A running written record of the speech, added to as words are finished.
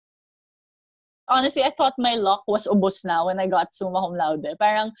Honestly, I thought my luck was ubos na when I got summa cum laude.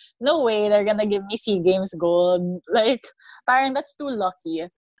 Parang, no way they're gonna give me SEA Games gold. Like, parang that's too lucky.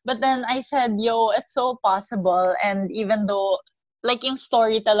 But then I said, yo, it's so possible. And even though, like, yung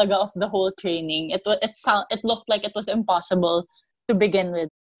story talaga of the whole training, it looked like it was impossible to begin with.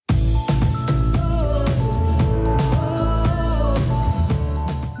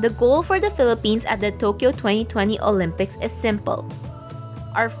 The goal for the Philippines at the Tokyo 2020 Olympics is simple: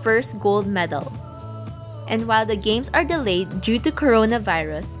 our first gold medal. And while the games are delayed due to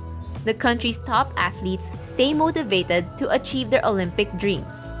coronavirus, the country's top athletes stay motivated to achieve their Olympic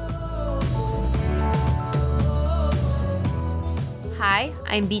dreams. Hi,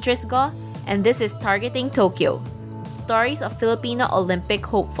 I'm Beatrice Go, and this is Targeting Tokyo, stories of Filipino Olympic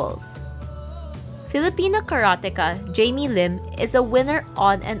hopefuls. Filipino karateka Jamie Lim is a winner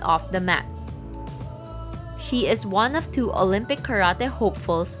on and off the mat. She is one of 2 Olympic karate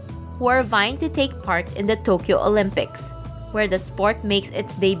hopefuls who are vying to take part in the Tokyo Olympics, where the sport makes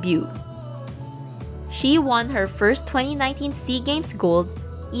its debut. She won her first 2019 SEA Games gold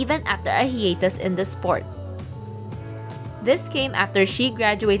even after a hiatus in the sport. This came after she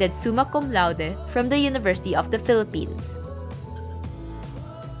graduated summa cum laude from the University of the Philippines.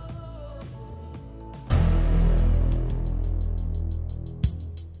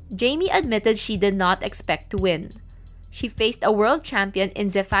 Jamie admitted she did not expect to win. She faced a world champion in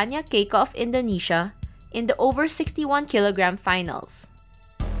Zefania Keiko of Indonesia in the over 61 kg finals.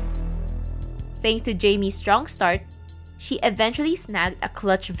 Thanks to Jamie's strong start, she eventually snagged a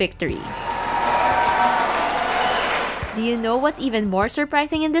clutch victory. Do you know what's even more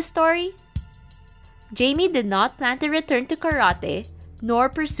surprising in this story? Jamie did not plan to return to karate nor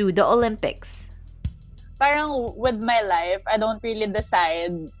pursue the Olympics. Parang with my life, I don't really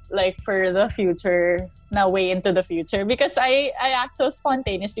decide like for the future, na way into the future, because I act so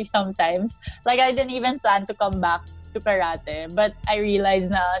spontaneously sometimes. Like I didn't even plan to come back to karate, but I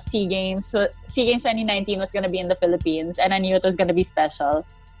realized na SEA Games 2019 was gonna be in the Philippines, and I knew it was gonna be special.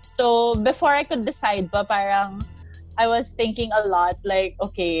 So before I could decide pa, parang I was thinking a lot, like,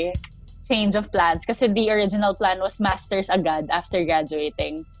 okay, change of plans. Kasi the original plan was masters agad after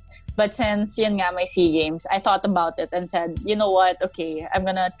graduating. But since yun nga, my SEA Games, I thought about it and said, you know what, okay, I'm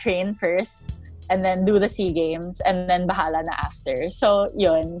gonna train first and then do the SEA Games and then bahala na after. So,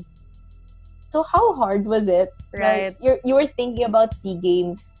 yun. So how hard was it? Right. Like, you were thinking about SEA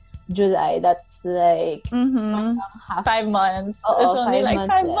Games July. That's like 5 months. Oo, It's only 5 like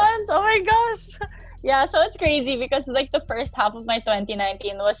months 5 left. months. Oh my gosh. Yeah, so it's crazy because like the first half of my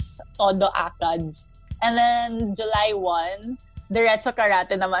 2019 was todo ACADS. And then July 1, diretso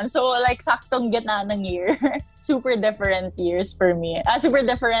karate naman. So like saktong gitna ng year. Super different years for me. Super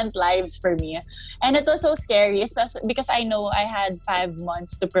different lives for me. And it was so scary, especially because I know I had 5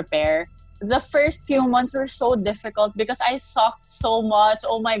 months to prepare. The first few months were so difficult because I sucked so much.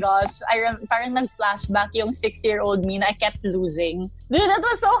 Oh my gosh. Parang nag-flashback yung 6-year-old me na I kept losing. Dude, that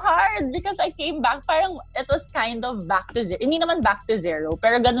was so hard because I came back. Parang it was kind of back to zero. Hindi naman back to zero,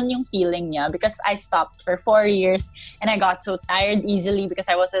 pero ganun yung feeling niya because I stopped for 4 years and I got so tired easily because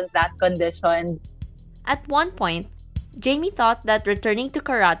I wasn't that conditioned. At one point, Jamie thought that returning to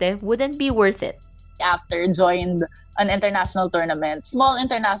karate wouldn't be worth it. After joined an international tournament, small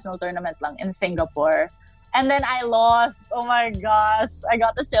international tournament lang in Singapore. And then I lost. Oh my gosh. I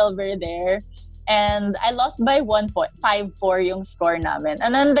got a silver there. And I lost by 1 point, 5-4 yung score namin.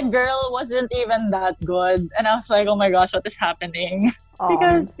 And then the girl wasn't even that good. And I was like, oh my gosh, what is happening?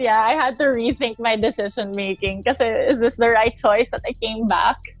 Because, yeah, I had to rethink my decision making. Kasi is this the right choice that I came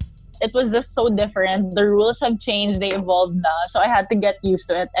back? It was just so different. The rules have changed. They evolved na. So I had to get used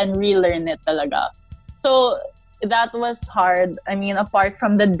to it and relearn it talaga. So that was hard. I mean, apart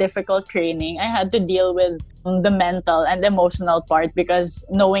from the difficult training, I had to deal with the mental and emotional part because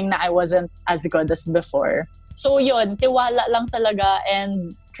knowing na I wasn't as good as before. So yun, tiwala lang talaga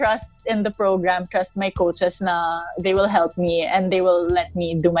and trust in the program, trust my coaches na they will help me and they will let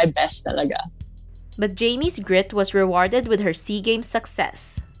me do my best talaga. But Jamie's grit was rewarded with her SEA Games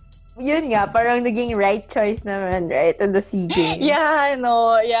success. Yun nga, parang naging right choice naman, right? In the SEA Games. Yeah, I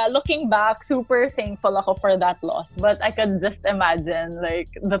know. Yeah, looking back, super thankful ako for that loss. But I could just imagine, like,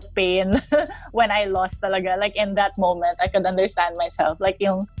 the pain when I lost talaga. Like, in that moment, I could understand myself. Like,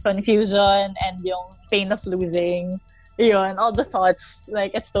 yung confusion and yung pain of losing. Yun, all the thoughts.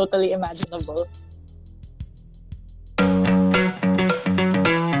 Like, it's totally imaginable.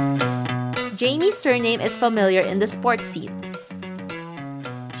 Jamie's surname is familiar in the sports scene.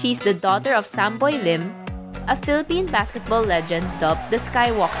 She's the daughter of Samboy Lim, a Philippine basketball legend dubbed the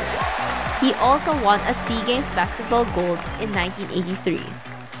Skywalker. He also won a SEA Games basketball gold in 1983.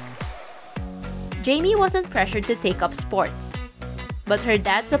 Jamie wasn't pressured to take up sports, but her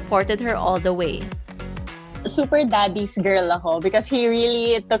dad supported her all the way. Super daddy's girl ako because he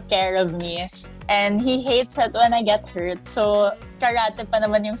really took care of me. And he hates it when I get hurt. So, karate pa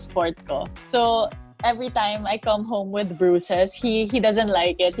naman yung sport ko. So, every time I come home with bruises, he doesn't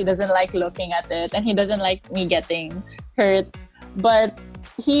like it. He doesn't like looking at it. And he doesn't like me getting hurt. But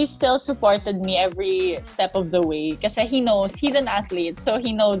he still supported me every step of the way. Kasi he knows, he's an athlete. So,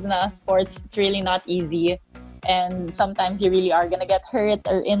 he knows na sports, it's really not easy. And sometimes you really are gonna get hurt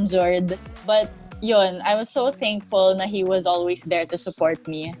or injured. But yun, I was so thankful na he was always there to support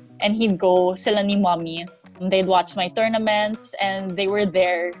me. And he'd go sila ni mommy. They'd watch my tournaments and they were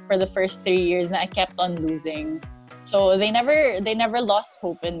there for the first 3 years na I kept on losing. So they never lost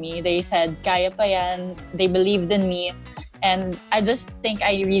hope in me. They said, kaya pa yan. They believed in me. And I just think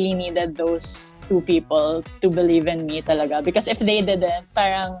I really needed those two people to believe in me talaga. Because if they didn't,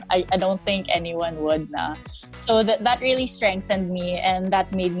 parang I don't think anyone would na. So that really strengthened me and that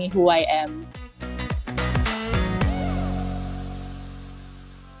made me who I am.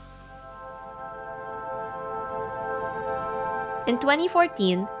 In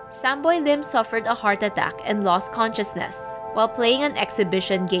 2014, Samboy Lim suffered a heart attack and lost consciousness while playing an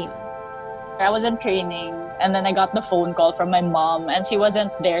exhibition game. I was in training and then I got the phone call from my mom and she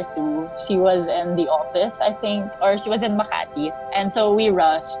wasn't there too. She was in the office, I think, or she was in Makati. And so we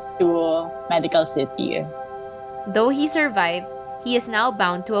rushed to Medical City. Though he survived, he is now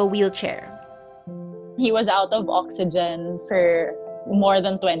bound to a wheelchair. He was out of oxygen for more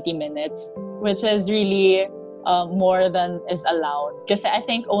than 20 minutes, which is really more than is allowed. Because I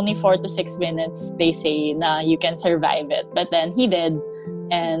think only 4 to 6 minutes they say na you can survive it. But then he did.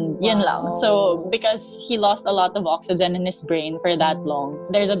 And yun lang. So because he lost a lot of oxygen in his brain for that long,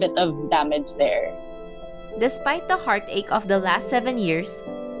 there's a bit of damage there. Despite the heartache of the last 7 years,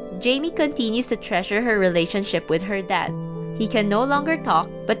 Jamie continues to treasure her relationship with her dad. He can no longer talk,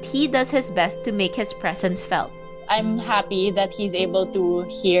 but he does his best to make his presence felt. I'm happy that he's able to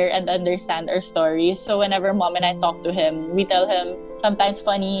hear and understand our story. So whenever mom and I talk to him, we tell him sometimes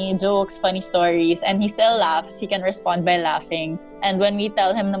funny jokes, funny stories, and he still laughs. He can respond by laughing. And when we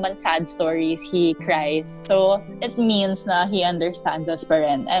tell him naman sad stories, he cries. So it means na he understands us pa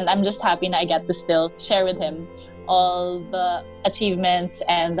rin. And I'm just happy na I get to still share with him all the achievements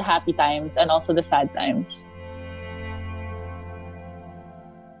and the happy times and also the sad times.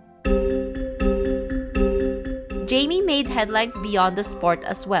 Jamie made headlines beyond the sport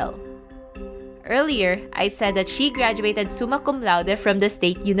as well. Earlier, I said that she graduated summa cum laude from the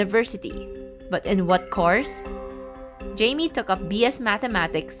State University. But in what course? Jamie took up BS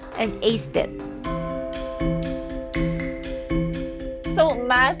Mathematics and aced it. So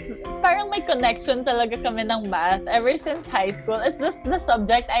math, parang may connection talaga kami ng math ever since high school. It's just the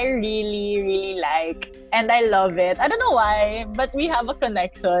subject I really, really like. And I love it. I don't know why, but we have a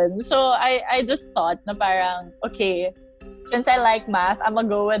connection. So I just thought na parang, okay, since I like math, I'm gonna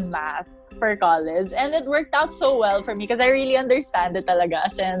go with math for college. And it worked out so well for me because I really understand it talaga.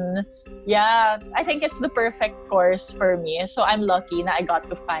 As in, yeah, I think it's the perfect course for me. So I'm lucky na I got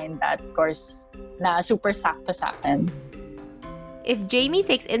to find that course na super sakto sa akin. If Jamie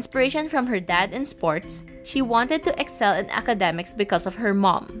takes inspiration from her dad in sports, she wanted to excel in academics because of her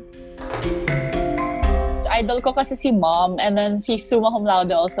mom. Idol ko kasi si mom, and then she's summa cum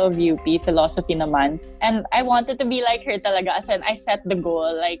laude also of UP, philosophy naman. And I wanted to be like her talaga. As in, I set the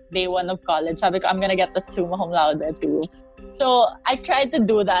goal like day 1 of college. Sabi ko, I'm gonna get the summa cum laude too. So I tried to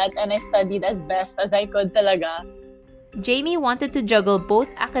do that and I studied as best as I could talaga. Jamie wanted to juggle both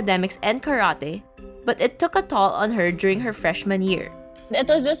academics and karate, but it took a toll on her during her freshman year. It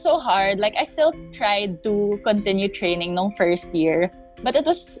was just so hard. Like, I still tried to continue training nung first year. But it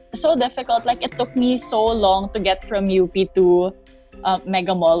was so difficult. Like, it took me so long to get from UP to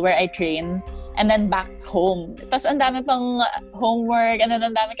Mega Mall where I train. And then back home. Tapos ang dami pang homework. And then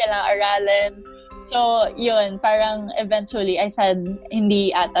ang dami kailangang aralin. So, yun. Parang eventually, I said,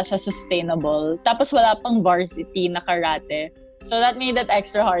 hindi ata siya sustainable. Tapos wala pang varsity na karate. So that made it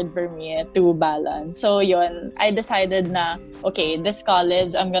extra hard for me to balance. So yun, I decided na, okay, this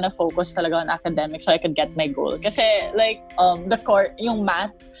college, I'm gonna focus talaga on academics so I could get my goal. Kasi like, yung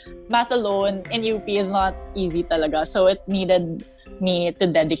math alone in UP is not easy talaga. So it needed me to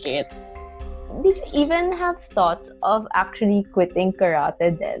dedicate. Did you even have thoughts of actually quitting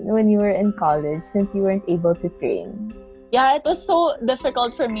karate then when you were in college since you weren't able to train? Yeah, it was so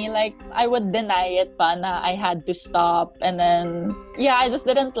difficult for me. Like, I would deny it pa na I had to stop. And then, yeah, I just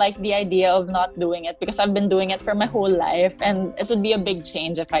didn't like the idea of not doing it because I've been doing it for my whole life. And it would be a big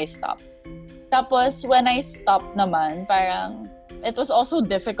change if I stopped. Tapos, when I stopped naman, parang, it was also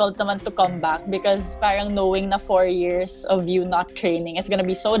difficult naman to come back because parang knowing na 4 years of you not training, it's gonna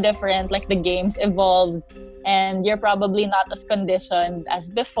be so different. Like the games evolved and you're probably not as conditioned as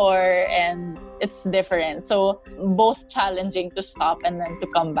before and it's different. So both challenging to stop and then to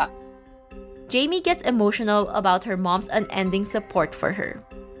come back. Jamie gets emotional about her mom's unending support for her.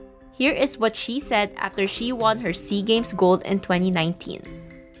 Here is what she said after she won her SEA Games gold in 2019.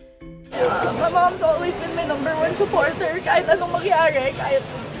 My mom's always been my number one supporter. Kahit anong mangyari, kahit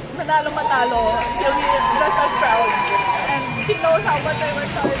manalo matalo, she'll be just as proud. And she knows how much I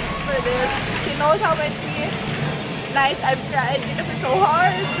worked hard for this. She knows how many nights I've cried because it's so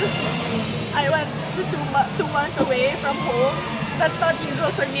hard. I went to 2 months away from home. That's not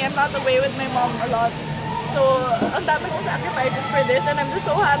usual for me. I'm not away with my mom a lot. So, ang dami kong sacrifices for this and I'm just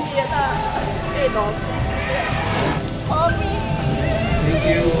so happy na paid off. Mommy! Thank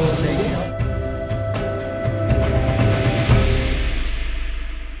you. Thank you.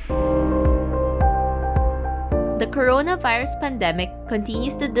 The coronavirus pandemic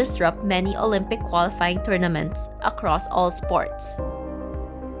continues to disrupt many Olympic qualifying tournaments across all sports.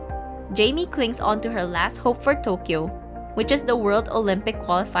 Jamie clings on to her last hope for Tokyo, which is the World Olympic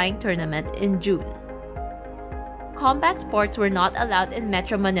Qualifying Tournament in June. Combat sports were not allowed in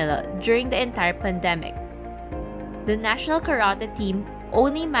Metro Manila during the entire pandemic. The national karate team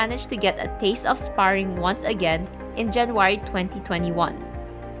only managed to get a taste of sparring once again in January 2021.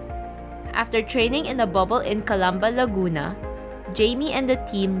 After training in a bubble in Calamba, Laguna, Jamie and the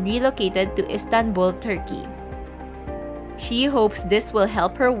team relocated to Istanbul, Turkey. She hopes this will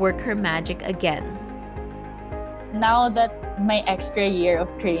help her work her magic again. Now that my extra year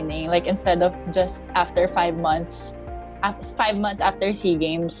of training, like instead of just after 5 months, 5 months after SEA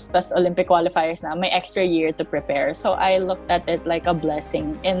Games, plus Olympic qualifiers na, my extra year to prepare. So I looked at it like a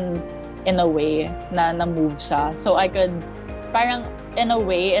blessing in a way na na-move siya. So I could, parang in a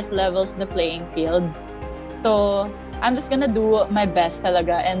way, it levels the playing field. So I'm just gonna do my best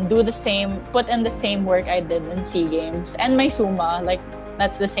talaga and do the same, put in the same work I did in SEA Games. And my Suma, like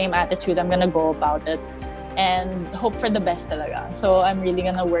that's the same attitude I'm gonna go about it. And hope for the best talaga. So I'm really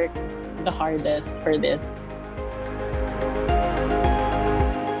gonna work the hardest for this.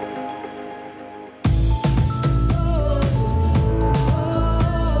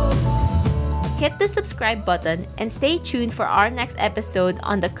 Hit the subscribe button and stay tuned for our next episode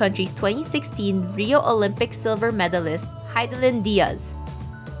on the country's 2016 Rio Olympic silver medalist, Heidelin Diaz.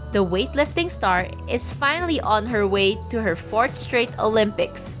 The weightlifting star is finally on her way to her 4th straight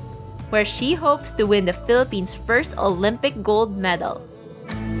Olympics, where she hopes to win the Philippines' first Olympic gold medal.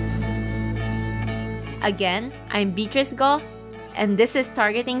 Again, I'm Beatrice Go, and this is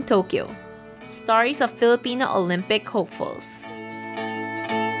Targeting Tokyo, Stories of Filipino Olympic Hopefuls.